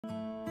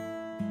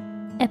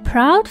A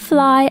proud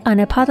fly on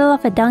a puddle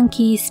of a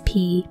donkey's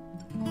pee.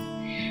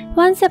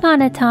 Once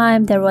upon a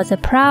time there was a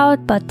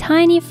proud but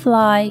tiny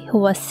fly who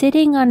was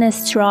sitting on a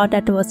straw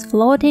that was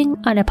floating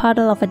on a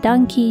puddle of a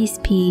donkey's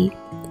pee.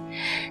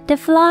 The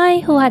fly,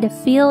 who had a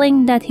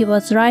feeling that he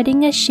was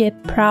riding a ship,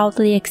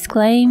 proudly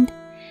exclaimed,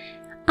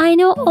 "I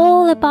know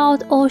all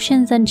about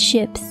oceans and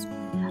ships.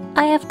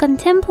 I have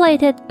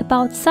contemplated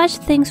about such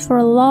things for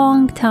a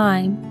long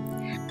time.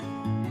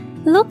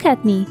 Look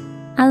at me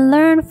and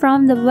learn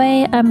from the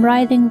way I'm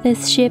riding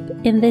this ship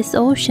in this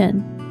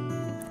ocean."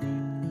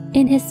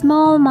 In his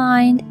small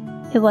mind,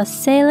 he was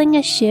sailing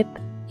a ship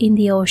in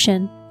the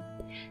ocean.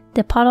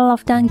 The puddle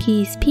of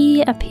donkey's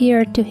pee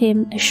appeared to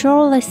him a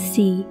shoreless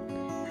sea,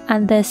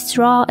 and the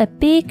straw a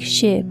big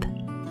ship.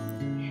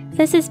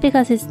 This is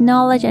because his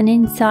knowledge and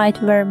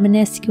insight were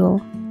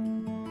minuscule.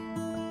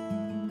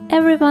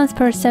 Everyone's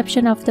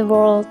perception of the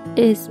world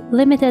is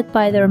limited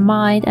by their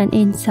mind and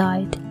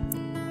insight.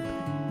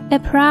 A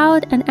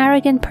proud and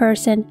arrogant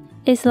person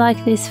is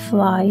like this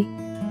fly,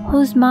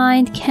 whose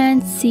mind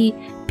can't see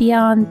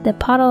beyond the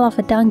puddle of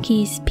a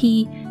donkey's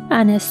pee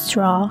and a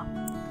straw.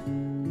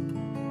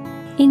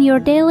 In your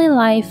daily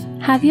life,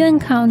 have you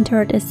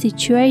encountered a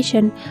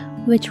situation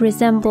which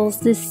resembles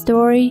this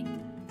story?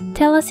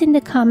 Tell us in the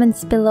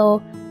comments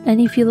below,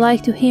 and if you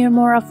like to hear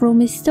more of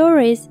Rumi's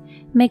stories,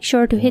 make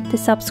sure to hit the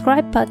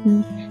subscribe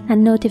button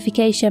and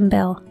notification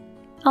bell.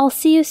 I'll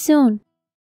see you soon.